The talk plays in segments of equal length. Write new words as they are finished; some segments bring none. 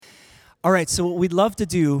All right, so what we'd love to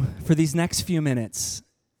do for these next few minutes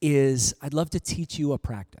is I'd love to teach you a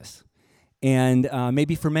practice. And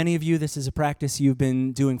maybe for many of you, this is a practice you've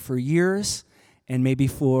been doing for years, and maybe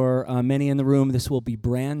for many in the room, this will be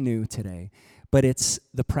brand new today. But it's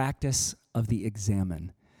the practice of the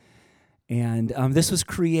Examen. And this was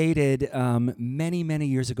created many, many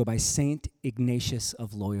years ago by Saint Ignatius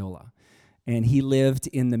of Loyola. And he lived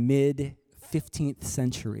in the mid-15th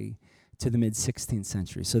century to the mid-16th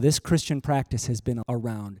century. So this Christian practice has been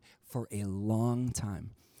around for a long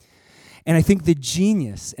time. And I think the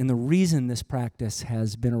genius and the reason this practice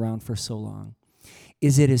has been around for so long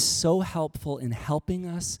is it is so helpful in helping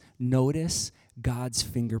us notice God's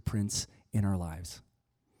fingerprints in our lives.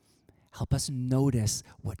 Help us notice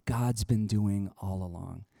what God's been doing all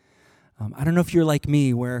along. I don't know if you're like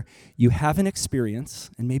me, where you have an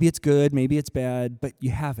experience, and maybe it's good, maybe it's bad, but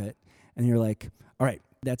you have it, and you're like, all right,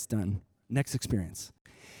 that's done. Next experience.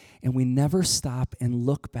 And we never stop and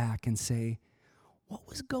look back and say, what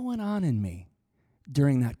was going on in me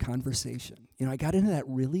during that conversation? You know, I got into that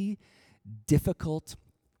really difficult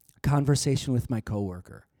conversation with my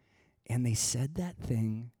coworker, and they said that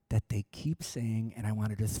thing that they keep saying, and I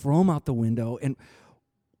wanted to throw them out the window. And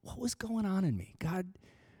what was going on in me? God,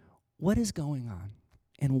 what is going on?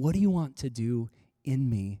 And what do you want to do in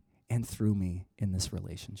me and through me in this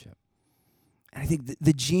relationship? And I think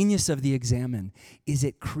the genius of the Examen is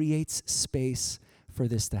it creates space for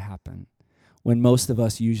this to happen when most of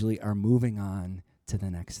us usually are moving on to the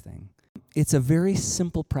next thing. It's a very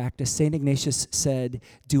simple practice. St. Ignatius said,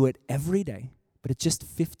 do it every day, but it's just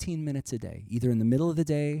 15 minutes a day, either in the middle of the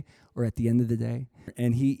day or at the end of the day.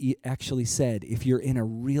 And he actually said, if you're in a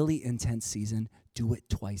really intense season, do it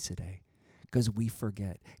twice a day, because we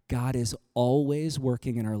forget. God is always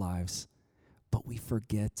working in our lives, but we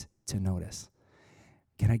forget to notice.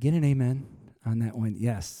 Can I get an amen on that one?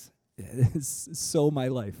 Yes. It's so my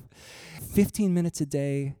life. 15 minutes a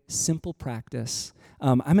day, simple practice.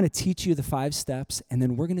 I'm going to teach you the 5 steps, and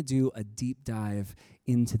then we're going to do a deep dive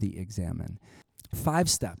into the Examen. 5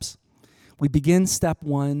 steps. We begin step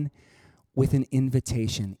 1 with an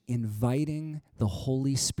invitation, inviting the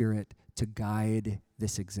Holy Spirit to guide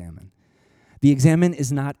this Examen. The Examen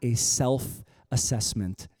is not a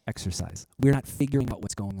self-assessment exercise. We're not figuring out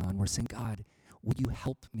what's going on. We're saying, God, would you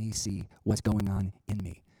help me see what's going on in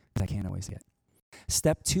me? Because I can't always see it.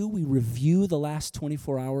 Step 2, we review the last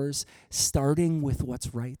 24 hours, starting with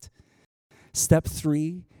what's right. Step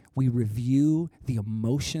 3, we review the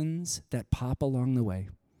emotions that pop along the way.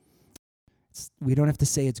 We don't have to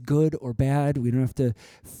say it's good or bad. We don't have to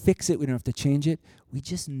fix it. We don't have to change it. We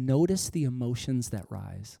just notice the emotions that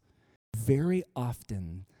rise. Very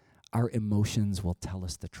often, our emotions will tell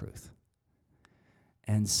us the truth.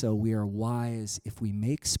 And so we are wise if we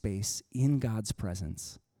make space in God's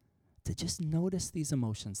presence to just notice these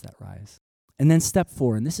emotions that rise. And then step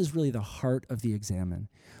 4, and this is really the heart of the Examen,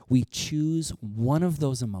 we choose one of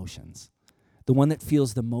those emotions, the one that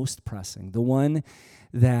feels the most pressing, the one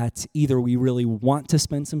that either we really want to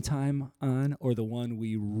spend some time on or the one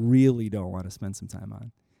we really don't want to spend some time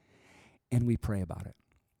on. And we pray about it.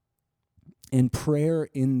 And prayer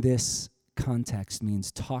in this context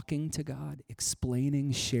means talking to God,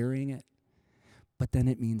 explaining, sharing it, but then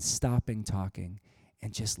it means stopping talking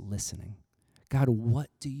and just listening. God, what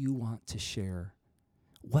do you want to share?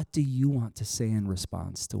 What do you want to say in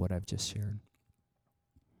response to what I've just shared?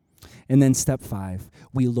 And then step 5,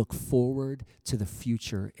 we look forward to the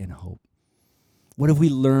future in hope. What have we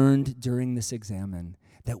learned during this Examen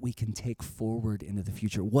that we can take forward into the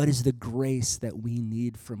future? What is the grace that we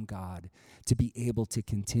need from God to be able to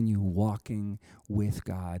continue walking with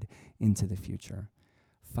God into the future?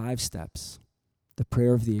 5 steps. The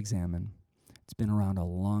prayer of the Examen. It's been around a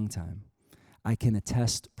long time. I can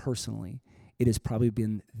attest personally, it has probably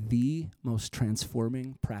been the most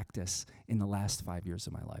transforming practice in the last 5 years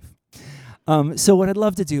of my life. So what I'd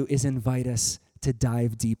love to do is invite us to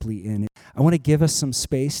dive deeply in. I want to give us some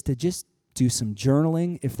space to just do some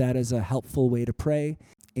journaling, if that is a helpful way to pray.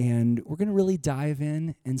 And we're going to really dive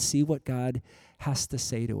in and see what God has to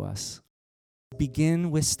say to us. Begin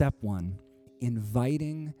with step 1,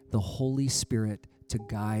 inviting the Holy Spirit to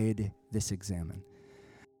guide this Examen.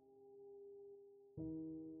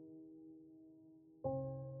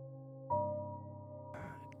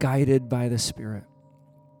 Guided by the Spirit,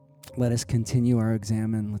 let us continue our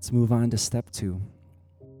Examen. Let's move on to step 2.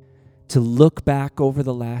 To look back over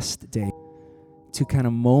the last day, to kind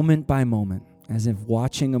of moment by moment, as if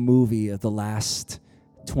watching a movie of the last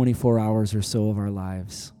 24 hours or so of our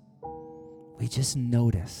lives. We just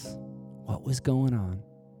notice what was going on.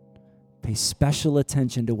 Pay special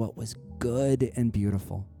attention to what was good and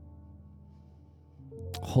beautiful.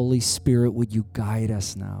 Holy Spirit, would you guide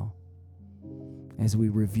us now as we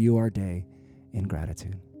review our day in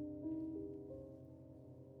gratitude?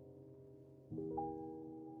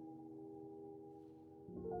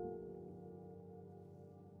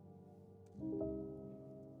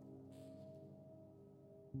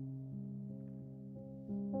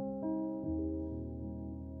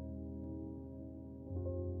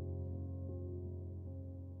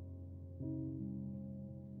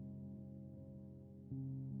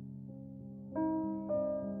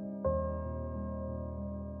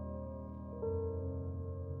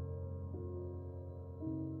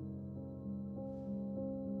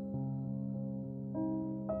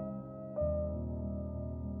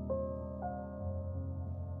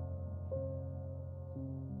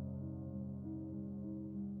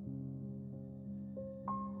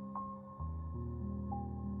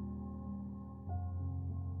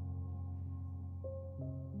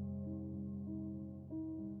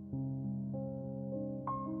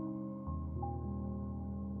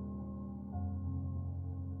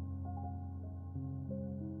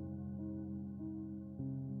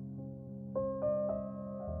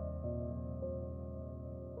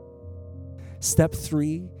 Step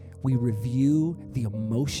 3, we review the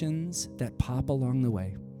emotions that pop along the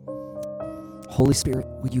way. Holy Spirit,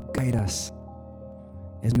 would you guide us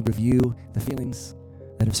as we review the feelings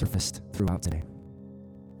that have surfaced throughout today?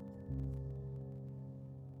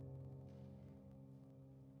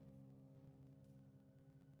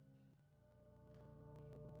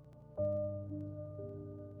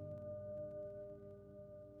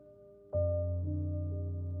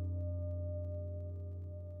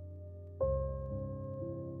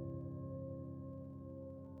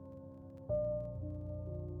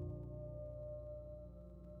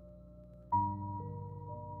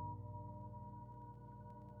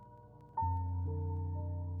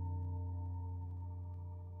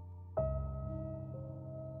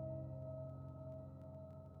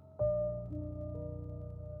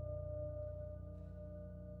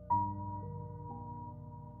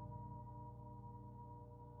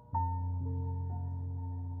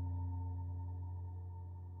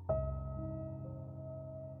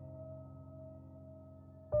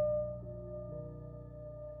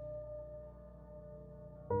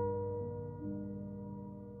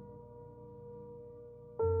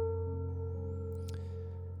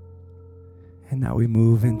 And now we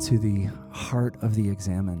move into the heart of the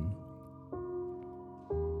examen.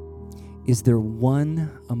 Is there one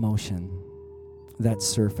emotion that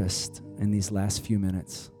surfaced in these last few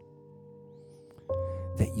minutes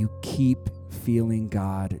that you keep feeling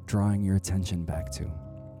God drawing your attention back to?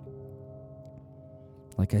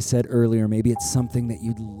 Like I said earlier, maybe it's something that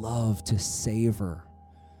you'd love to savor.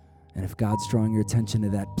 And if God's drawing your attention to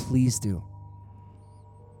that, please do.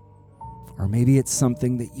 Or maybe it's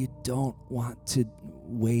something that you don't want to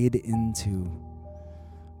wade into,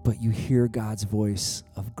 but you hear God's voice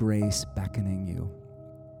of grace beckoning you.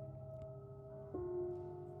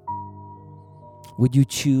 Would you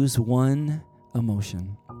choose one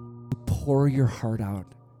emotion? Pour your heart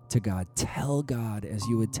out to God. Tell God, as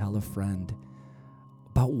you would tell a friend,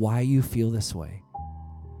 about why you feel this way.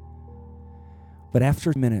 But after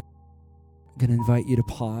a minute, I'm going to invite you to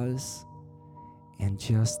pause and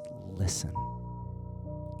just listen.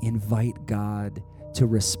 Invite God to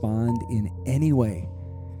respond in any way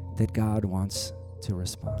that God wants to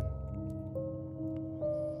respond.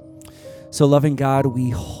 So, loving God, we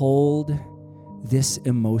hold this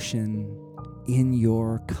emotion in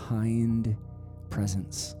your kind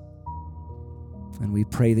presence. And we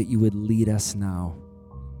pray that you would lead us now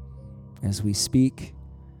as we speak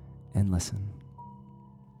and listen.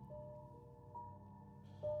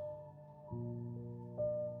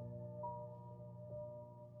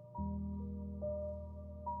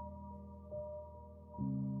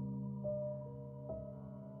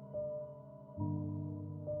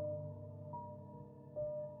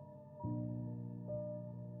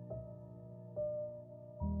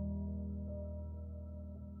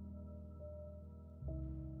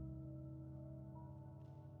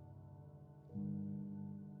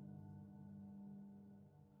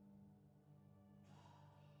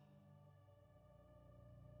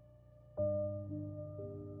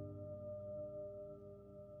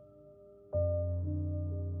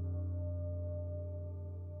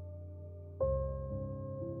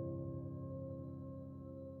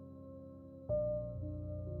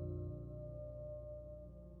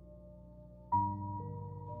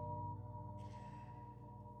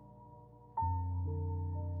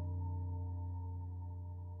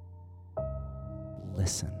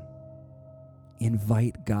 Listen.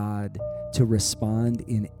 Invite God to respond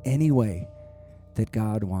in any way that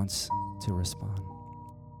God wants to respond.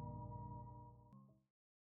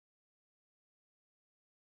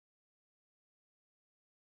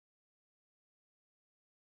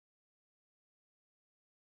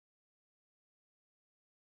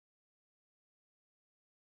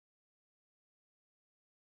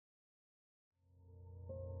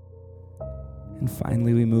 And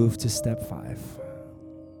finally, we move to step 5.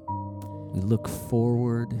 We look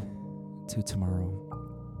forward to tomorrow.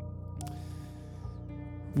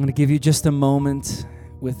 I'm going to give you just a moment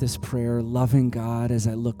with this prayer, loving God as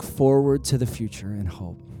I look forward to the future and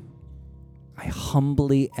hope. I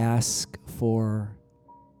humbly ask for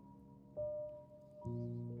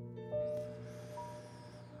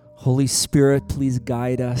Holy Spirit, please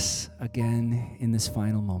guide us again in this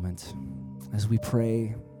final moment as we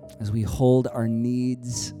pray, as we hold our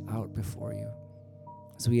needs out before you,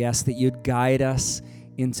 as we ask that you'd guide us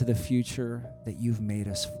into the future that you've made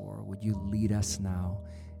us for. Would you lead us now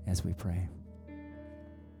as we pray?